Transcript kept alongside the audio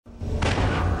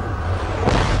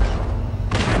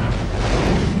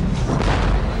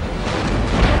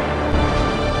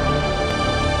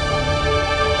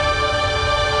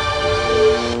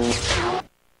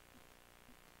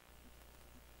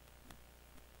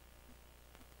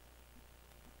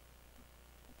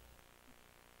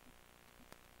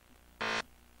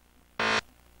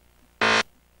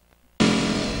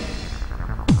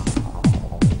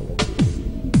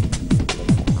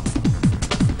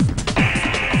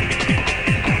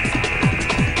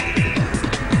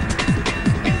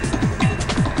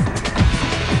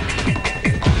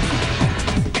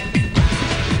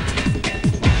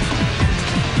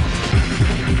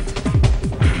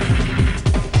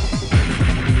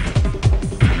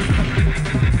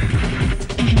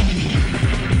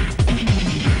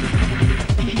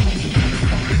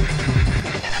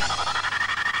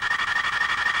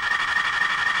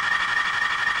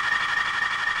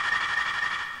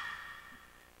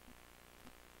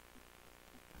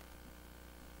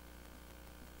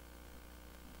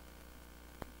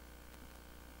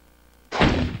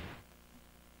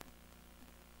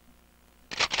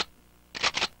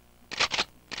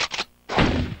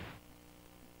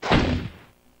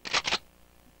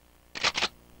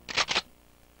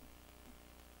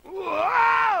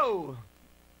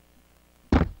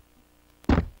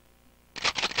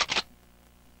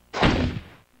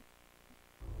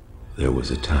There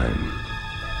was a time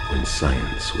when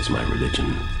science was my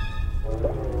religion.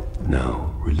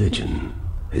 Now, religion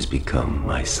has become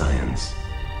my science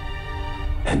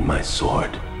and my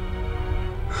sword.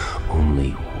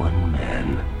 Only one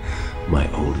man, my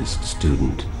oldest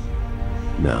student,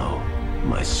 now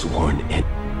my sworn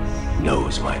enemy,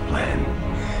 knows my plan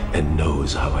and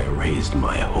knows how I raised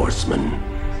my horsemen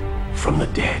from the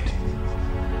dead.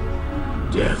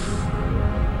 Death,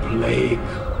 plague,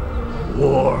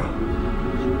 war,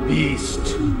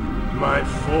 beast, my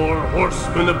 4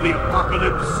 horsemen of the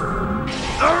apocalypse.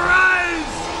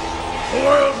 Arise! The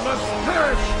world must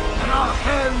perish in our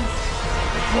hands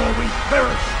before we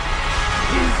perish.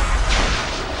 Peace,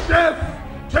 death,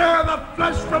 tear the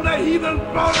flesh from the heathen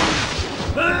bones.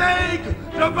 Plague,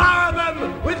 devour them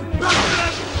with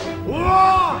pestilence.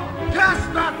 War,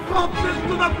 cast their corpses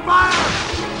to the fire.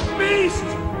 Beast,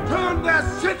 turn their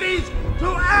cities to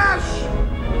ash.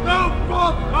 Go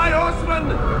forth, my horsemen!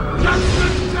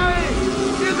 Judgment day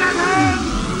is at hand!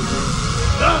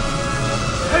 Thus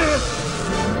saith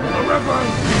the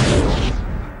Reverend.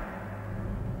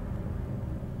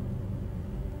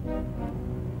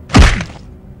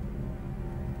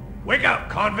 Wake up,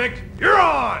 convict! You're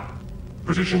on!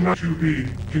 Position 2B,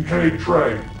 Kincaid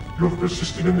Trey. You have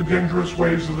persisted in the dangerous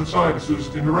ways of the sciences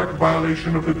in direct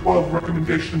violation of the 12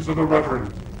 recommendations of the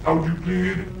Reverend. How would you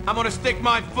plead? I'm gonna stick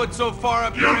my foot so far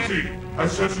up your Guilty! I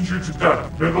sentence you to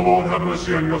death. May the Lord have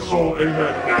mercy on your soul.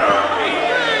 Amen.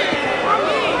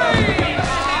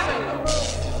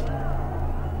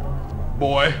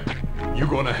 Boy, you're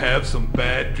gonna have some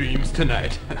bad dreams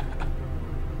tonight.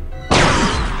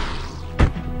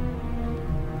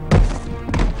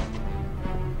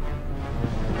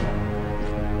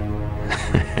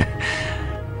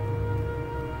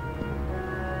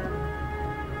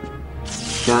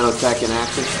 Nanotech in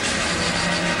action.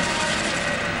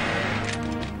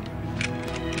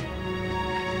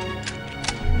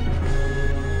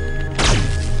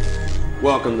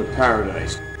 Welcome to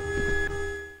paradise.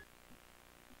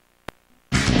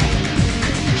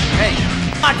 Hey,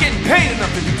 I'm not getting paid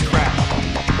enough to do this crap.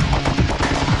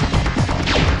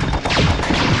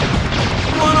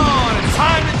 Come on, it's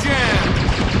time to jam.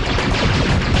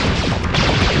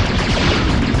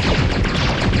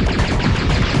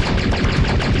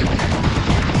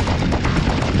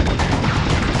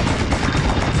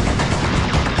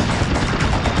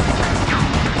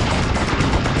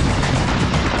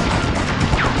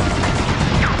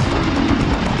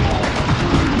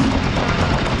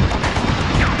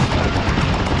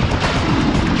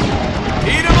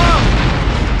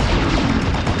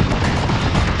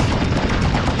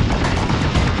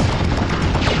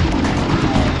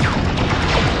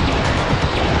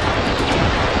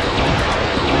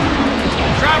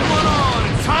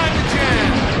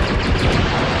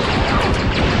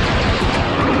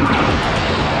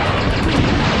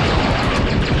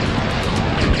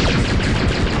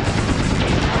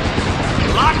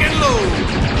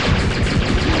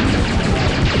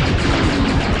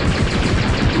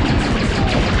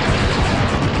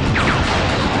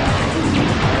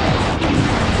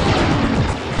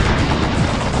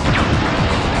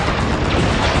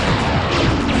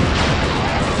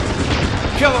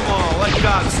 Kill them all, like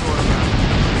dogs sort of.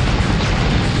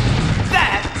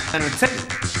 That entertainment.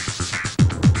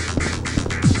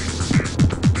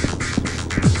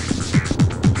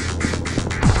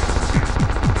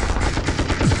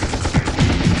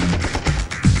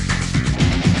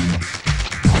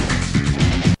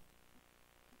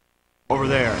 Over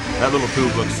there, that little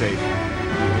tube looks safe.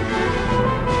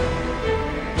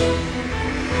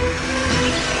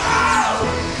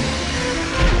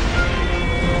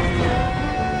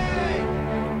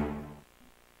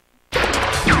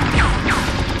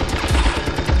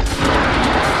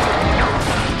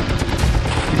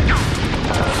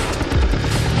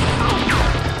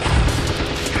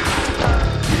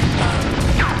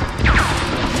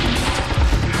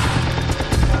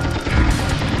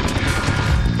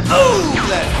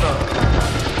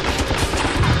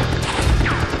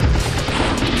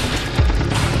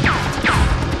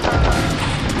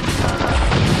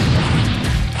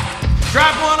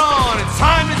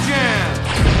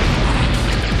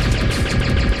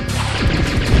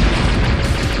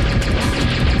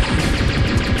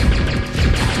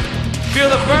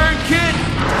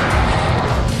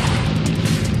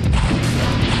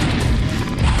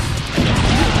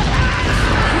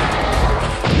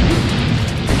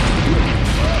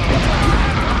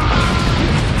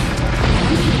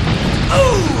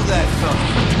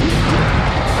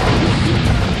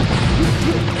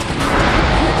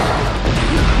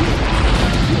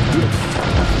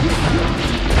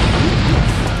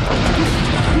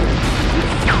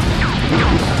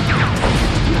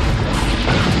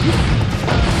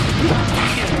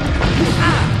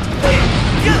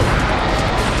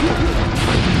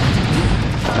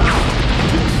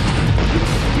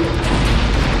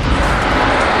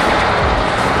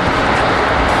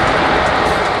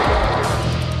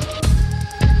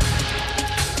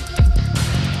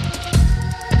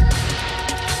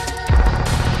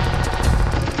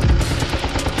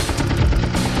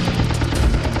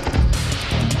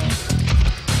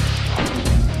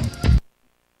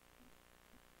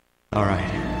 All right.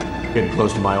 Getting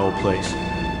close to my old place.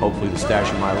 Hopefully the stash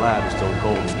in my lab is still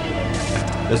golden.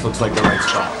 This looks like the right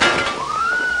spot.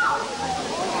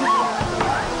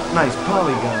 Nice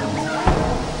polygons.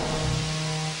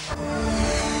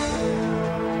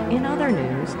 In other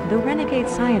news, the renegade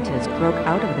scientist broke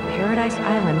out of the Paradise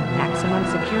Island maximum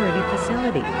security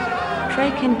facility.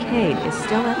 Trey Kincaid is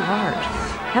still at large,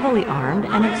 heavily armed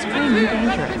and extremely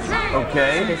dangerous.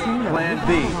 Okay, Citizen plan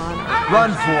Lily B. Avalon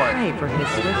Run for it. pray for his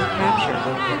swift capture.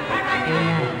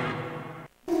 Amen.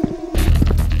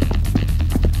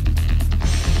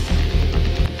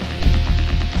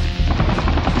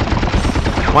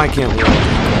 Why can't we all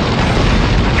just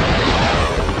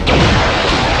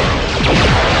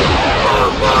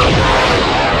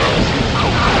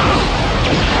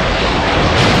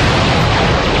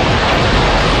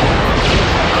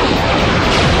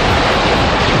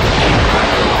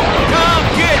Come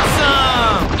get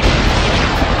some!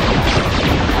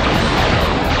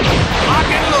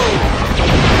 Lock and load!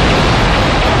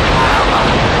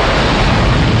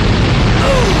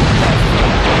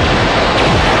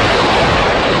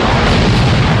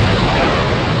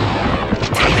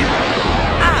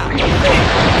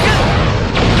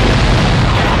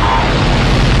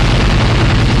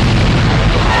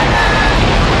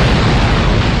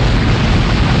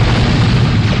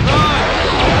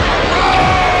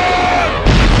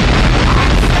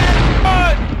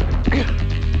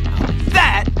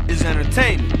 That is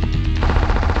entertainment.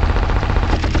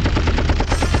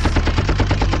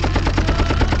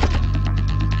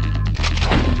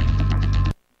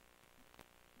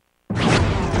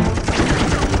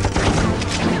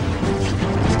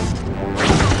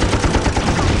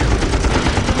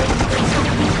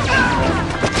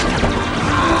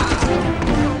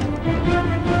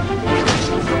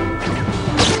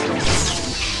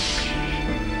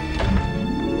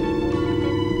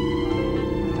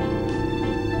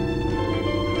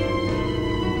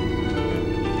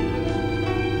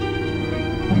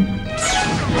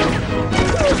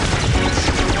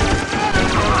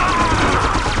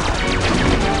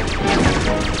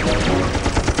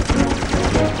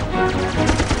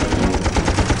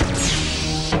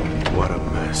 What a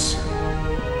mess.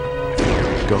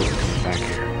 Go, back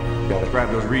here. Gotta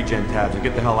grab those regen tabs and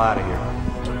get the hell out of here.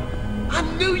 I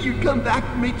knew you'd come back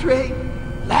for me, Trey.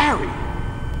 Larry!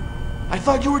 I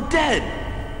thought you were dead!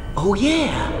 Oh,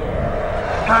 yeah.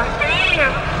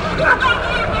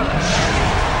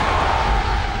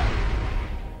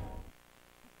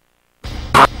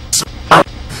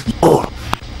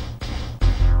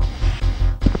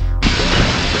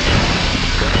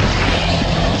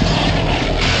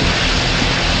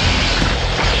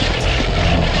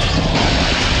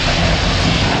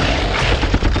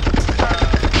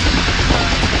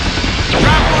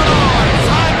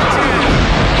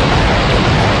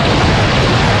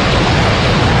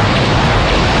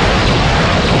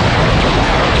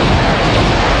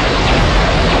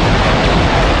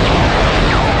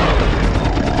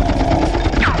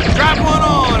 Strap one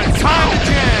on, it's time to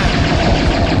jam!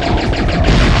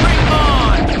 Bring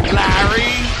on,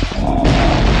 Larry!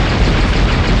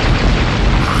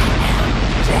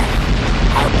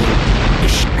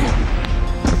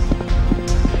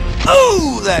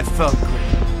 Ooh, that felt great.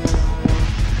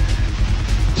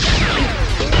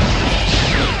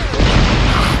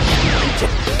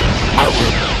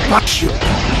 Watch you.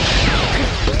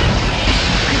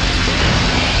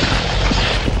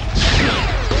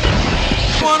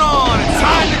 One on, it's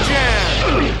time to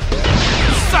jam!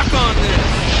 Suck on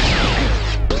this!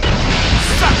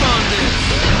 Suck on this!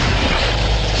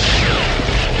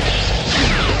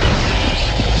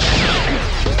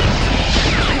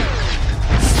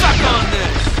 Suck on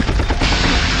this!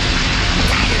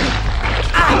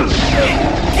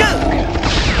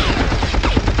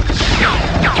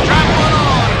 Strap one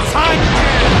on, it's time to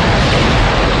jam!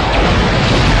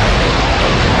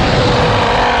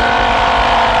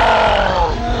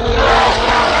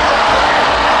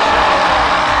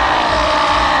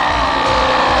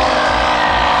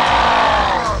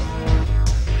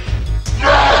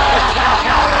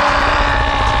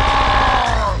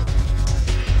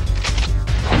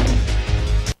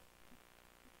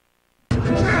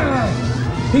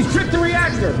 He's tripped the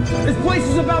reactor! This place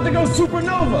is about to go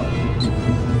supernova!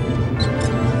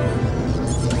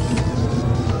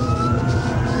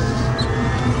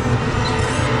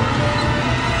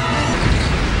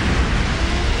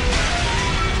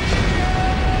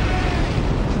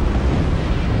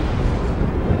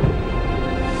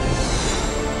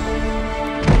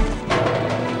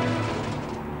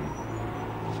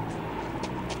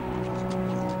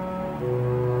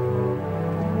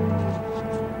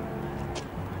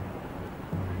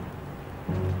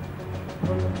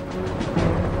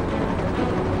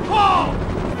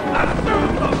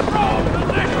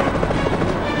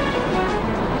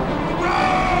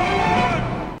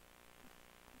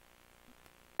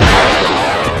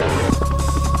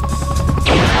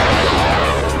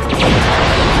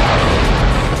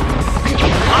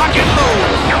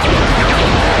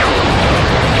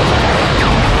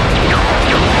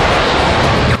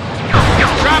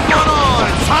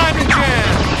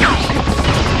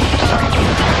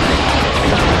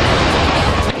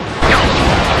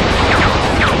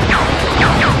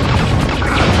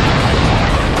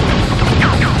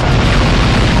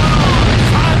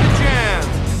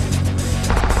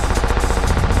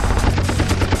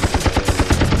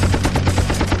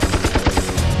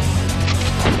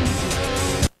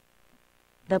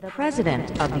 The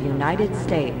President of the United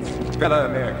States. Fellow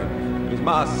American, it is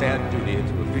my sad duty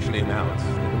to officially announce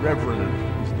that the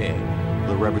Reverend is dead.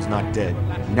 The Reverend's not dead.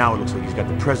 Now it looks like he's got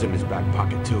the President in his back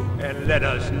pocket, too. And let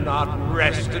us not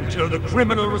rest until the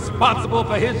criminal responsible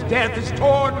for his death is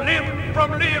torn limb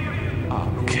from limb.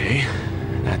 Okay,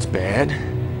 that's bad.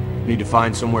 Need to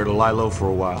find somewhere to lie low for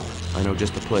a while. I know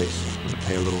just the place. I'm gonna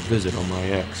pay a little visit on my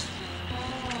ex.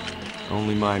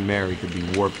 Only my Mary could be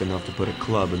warped enough to put a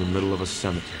club in the middle of a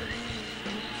cemetery.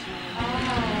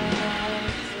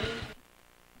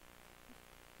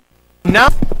 Now,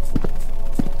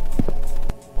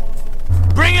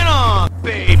 bring it on,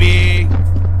 baby!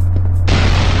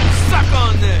 Suck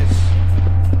on this!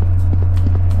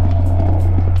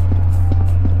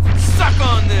 Suck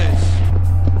on this!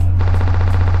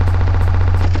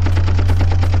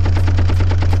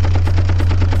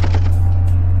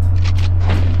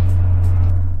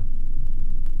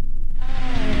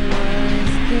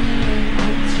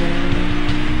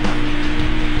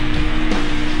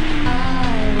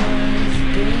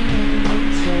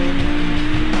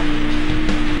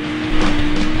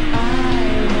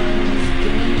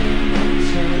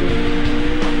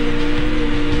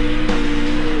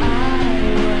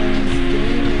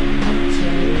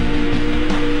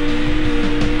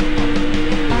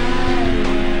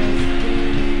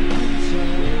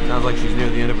 Sounds like she's near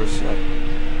the end of her set.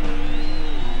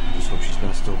 Just hope she's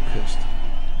not still pissed.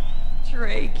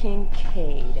 Trey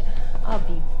Kincaid. I'll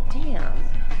be damned.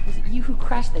 Was it you who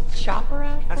crashed the chopper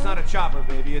out? That's not a chopper,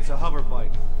 baby. It's a hover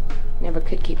bike. Never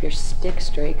could keep your stick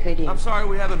straight, could you? I'm sorry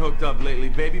we haven't hooked up lately,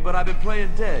 baby, but I've been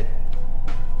playing dead.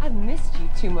 I've missed you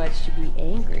too much to be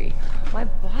angry. My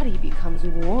body becomes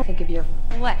warm. Think of your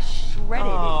flesh shredded.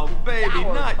 Oh, and baby,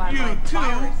 devoured not by you, my too.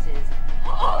 viruses.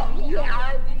 Oh, yeah,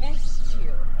 I missed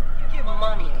you. Give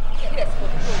money a kiss before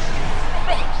you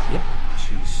fix. Yep,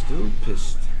 she's still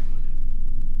pissed.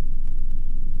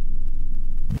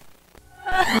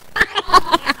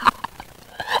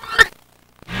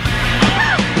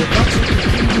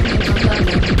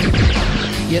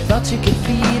 You thought you could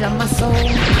feed on my soul, but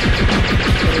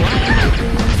why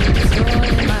you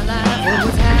destroying my life? What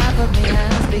was half of me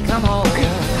has become whole.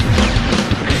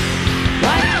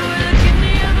 Why you were looking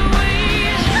the other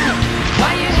way?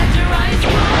 Why you had your eyes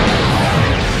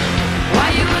closed? Why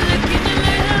you were looking to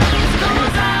let us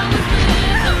cause I was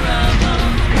miserable?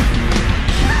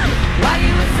 Why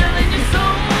you were selling your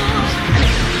soul?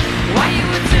 Why you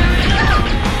were tearing a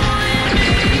hole in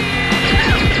me?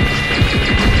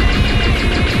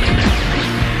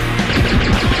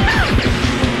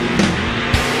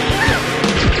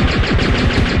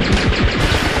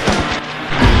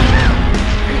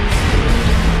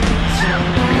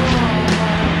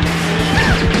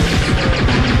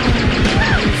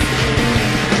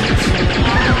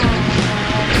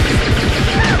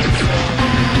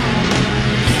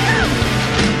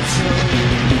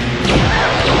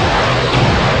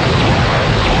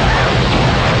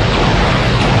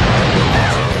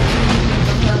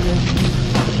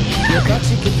 You thought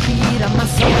you could feed on my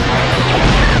soul.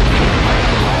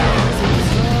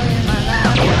 Destroying my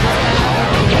life.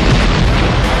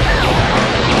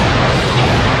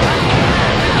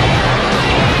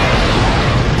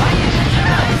 Why you had your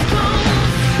eyes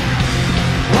closed?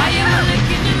 Why you were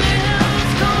licking your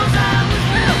lips? 'Cause I was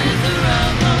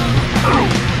miserable.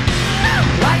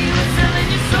 Why you were selling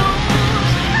your soul?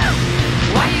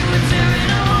 Why you were tearing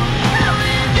a hole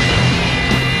in me?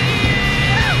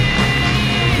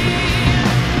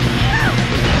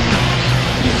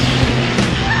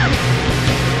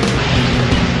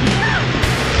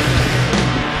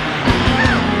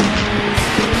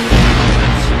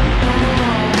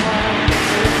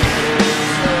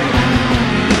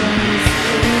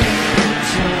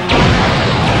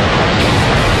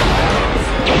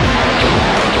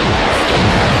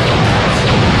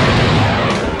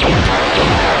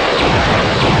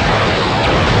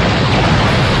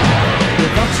 You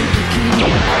thought you could keep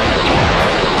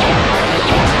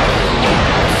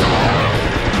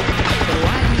but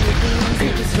why you were busy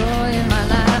destroying my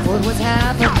life? What was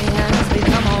half of me has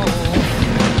become whole.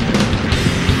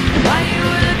 Why you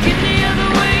were looking the other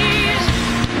way?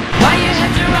 Why you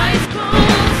had your eyes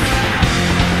closed?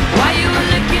 Why you were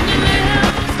licking your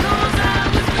lips? 'Cause I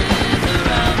was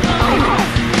miserable.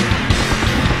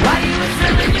 Why you were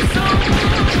selling your soul?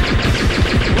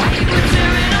 Why you were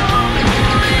tearing a hole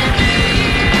in me?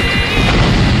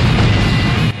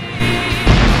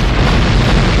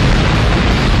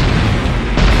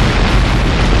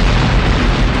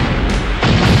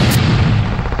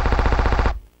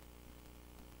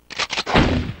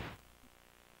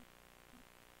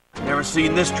 Never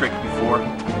seen this trick before.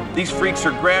 These freaks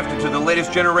are grafted to the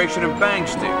latest generation of bang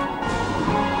stick.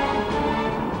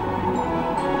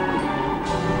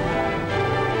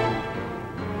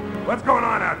 What's going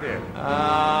on out there?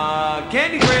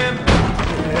 Candygram!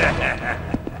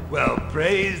 Well,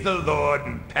 praise the Lord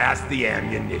and pass the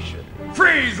ammunition.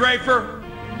 Freeze, Rafer!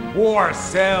 War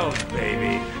sells,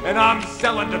 baby. And I'm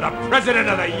selling to the President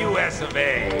of the US of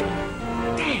A.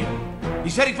 Damn!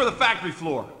 He's heading for the factory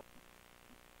floor.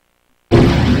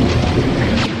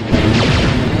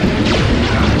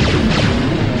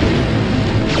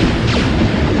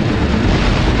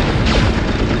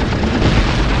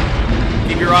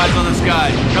 Keep your eyes on the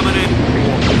sky. Coming in.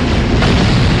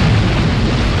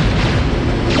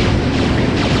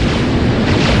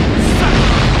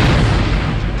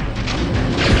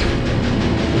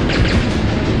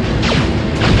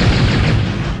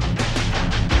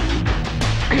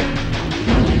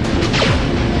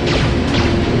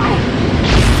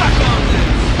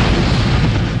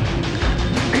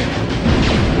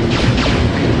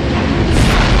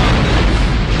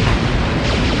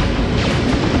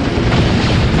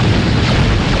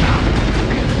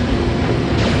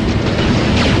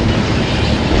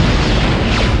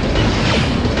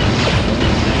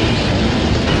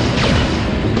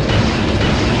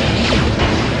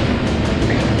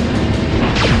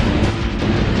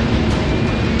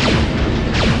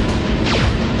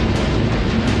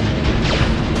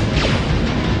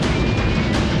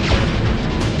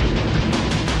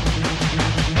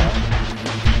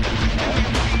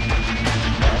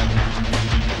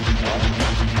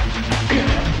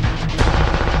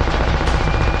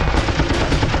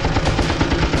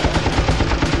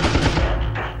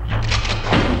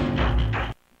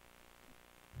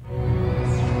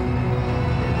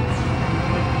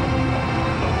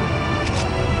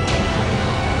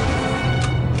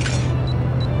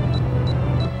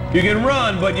 You can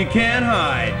run, but you can't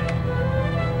hide.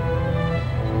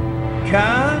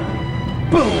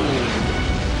 Ka-boom!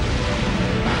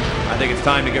 I think it's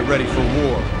time to get ready for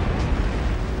war.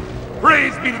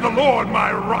 Praise be to the Lord,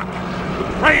 my rock, who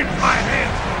trains my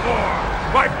hands for war,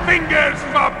 my fingers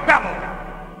for battle.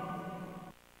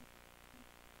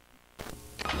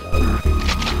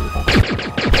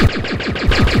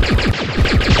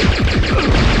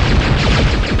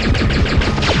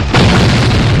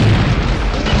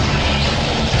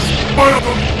 One of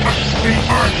them must be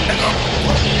hard enough.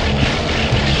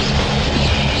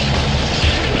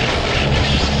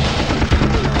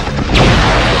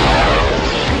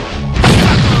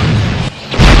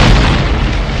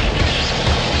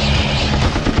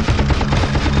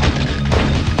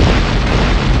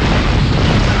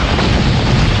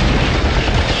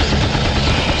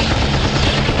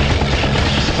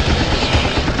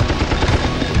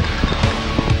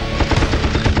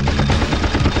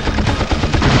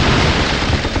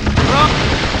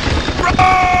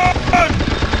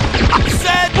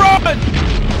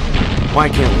 Why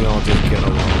can't we all just get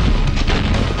along?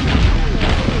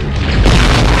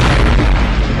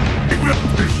 I will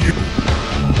finish you.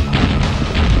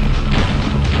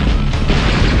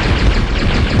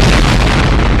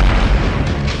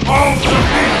 All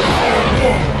submit before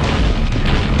war.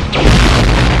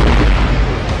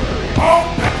 All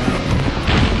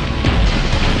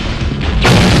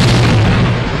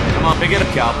Come on, pick it up,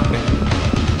 Cal.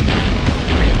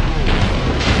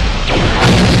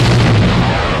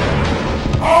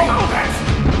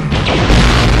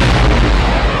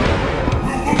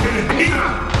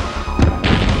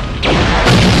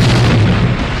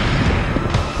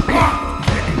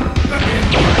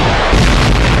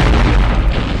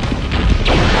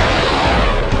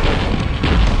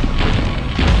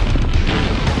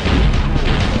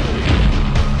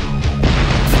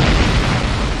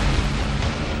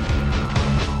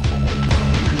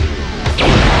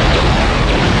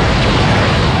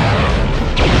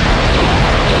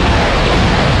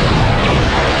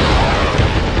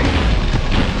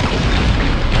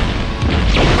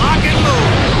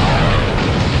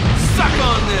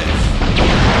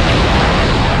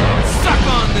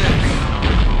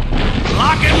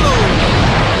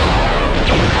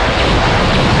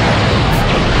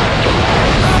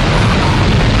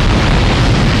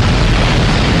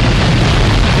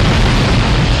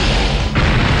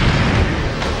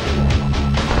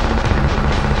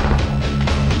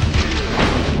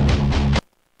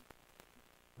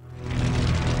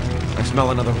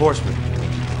 Smell another horseman.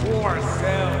 War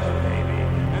sells, baby.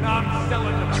 And I'm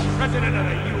selling to the President of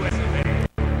the US of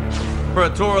A. For a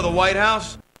tour of the White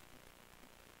House?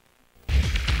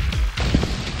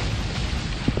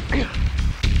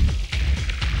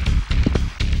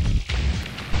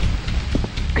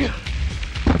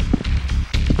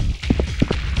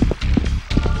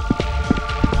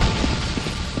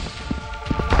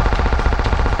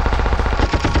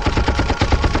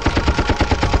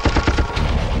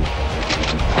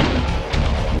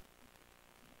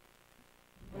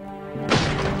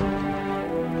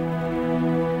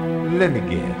 then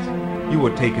again, you were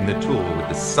taking the tour with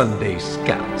the Sunday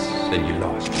Scouts, and you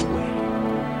lost your way.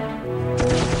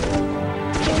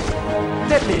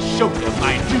 Let me show you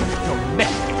my new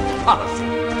domestic policy.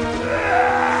 I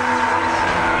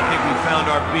think we found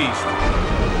our beast.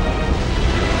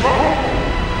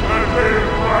 That little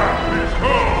rat is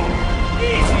home!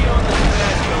 Easy on the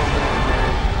tobacco.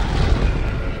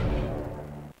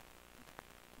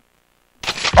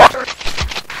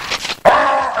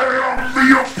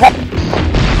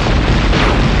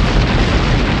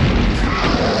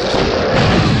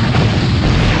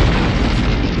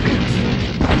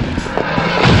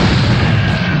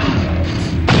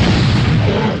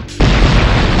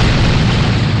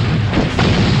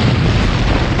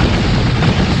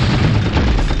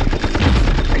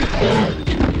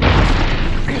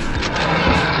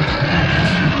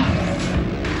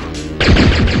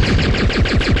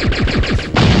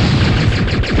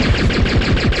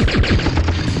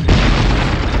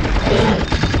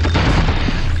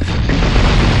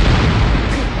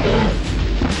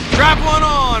 Strap one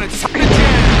on, it's time to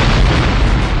jam.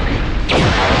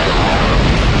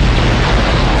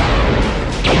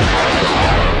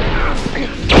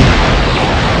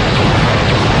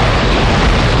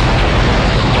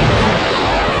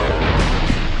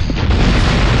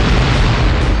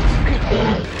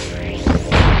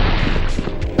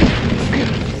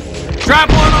 Strap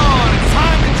one on, it's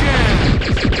time to jam.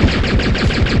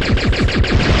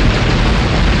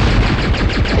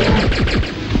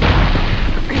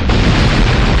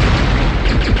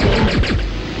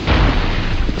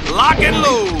 Lock and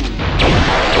load.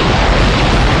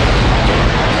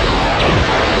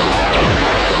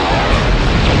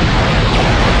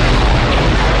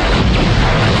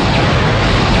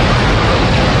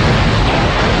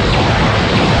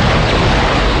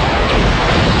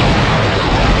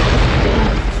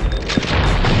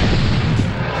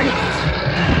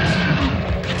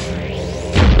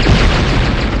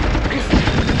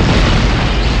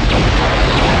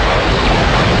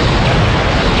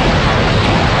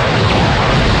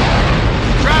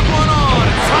 Strap one on,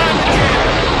 it's time to jam.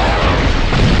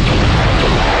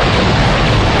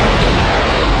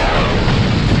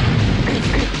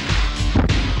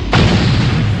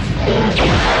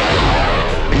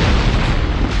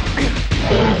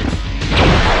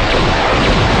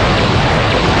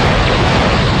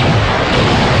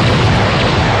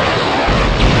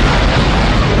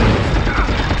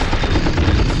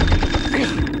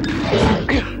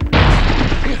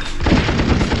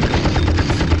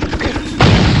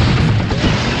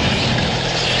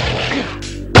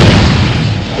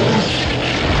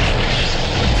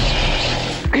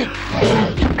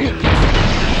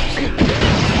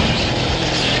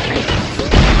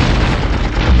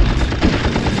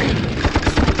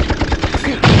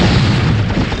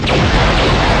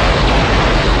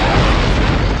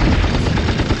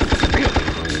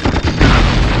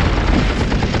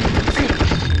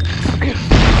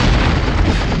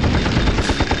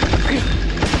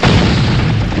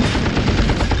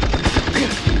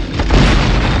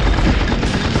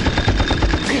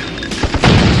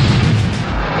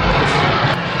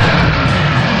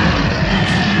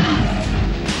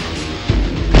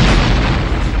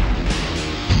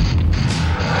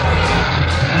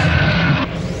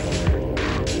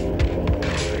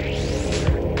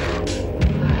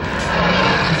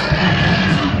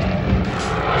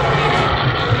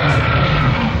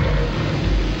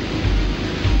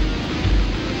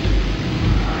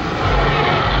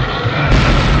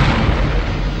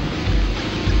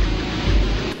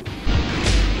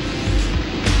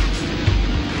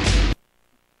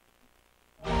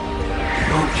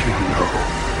 Don't you know?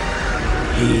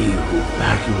 He who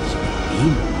battles with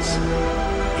demons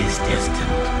is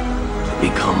destined to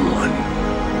become one.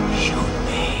 Shoot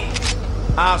me.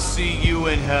 I'll see you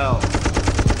in hell.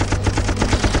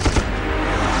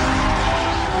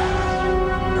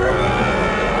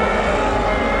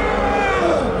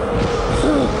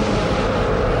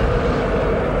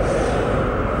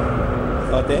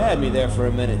 Thought they had me there for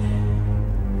a minute.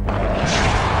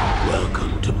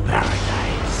 Welcome to paradise.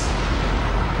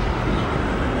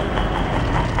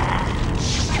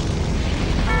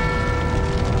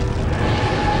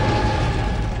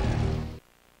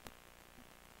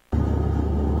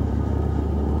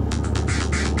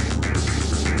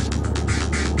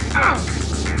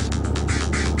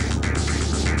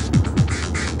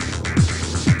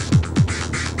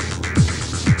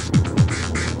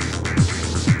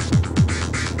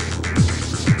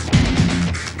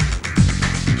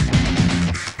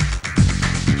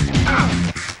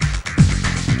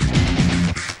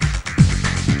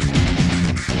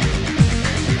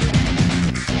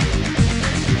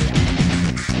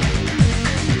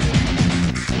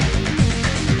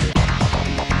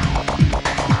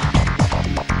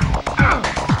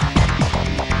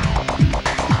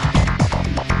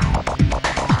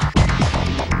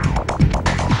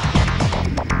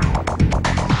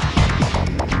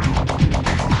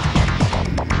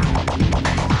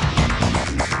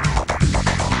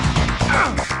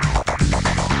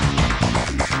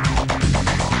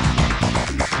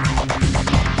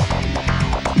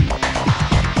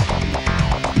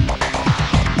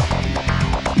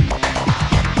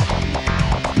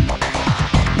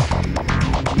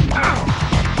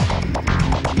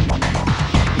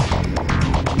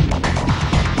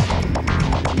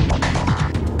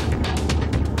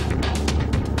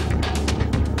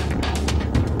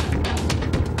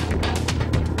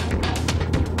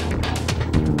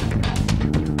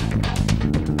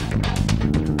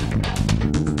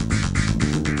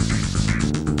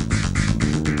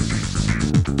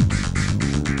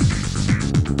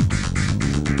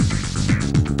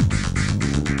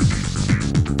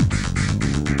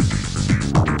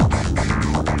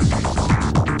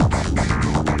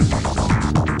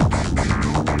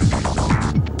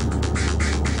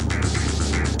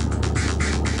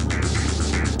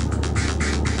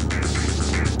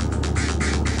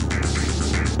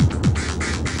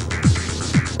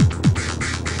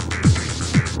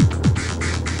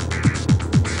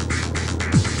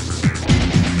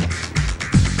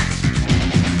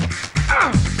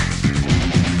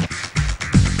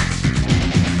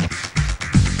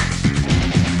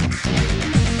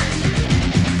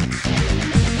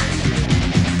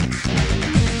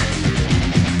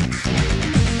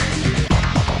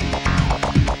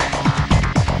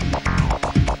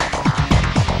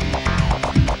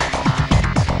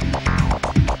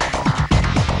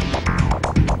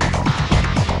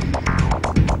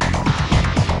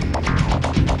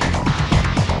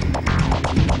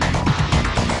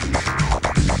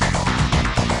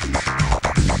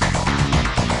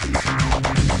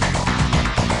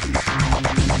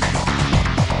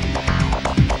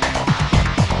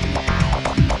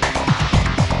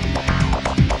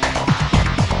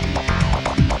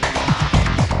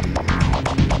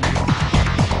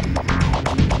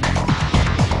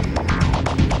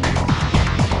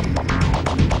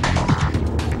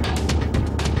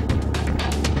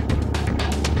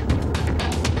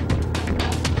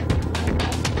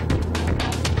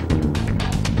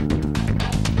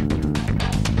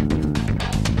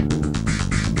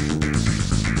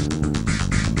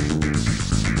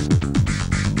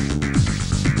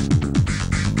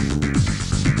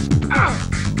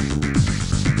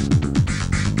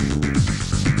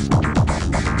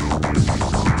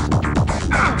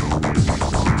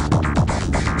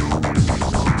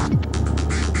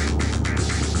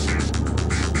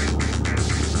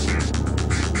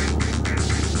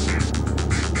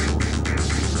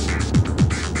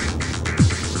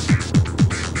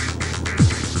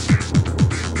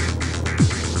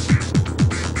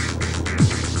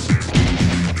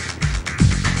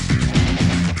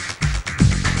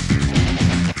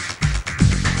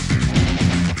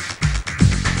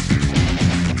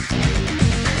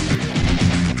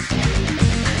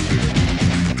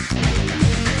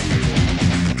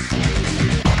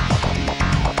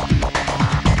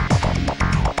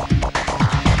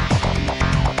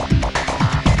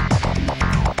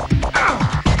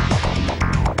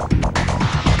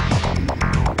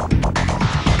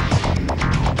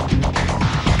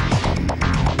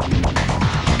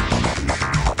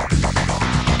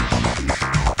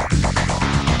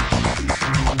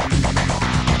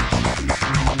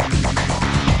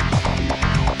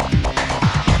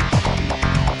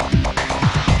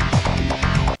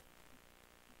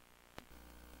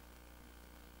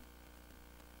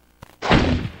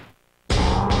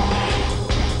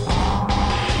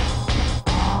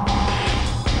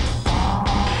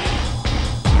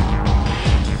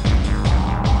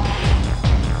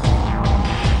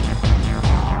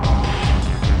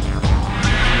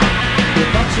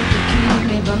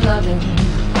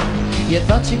 You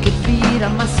thought you could feed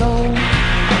on my soul,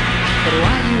 but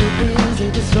while you were busy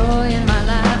destroying my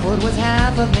life, what was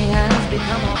half of me has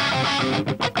become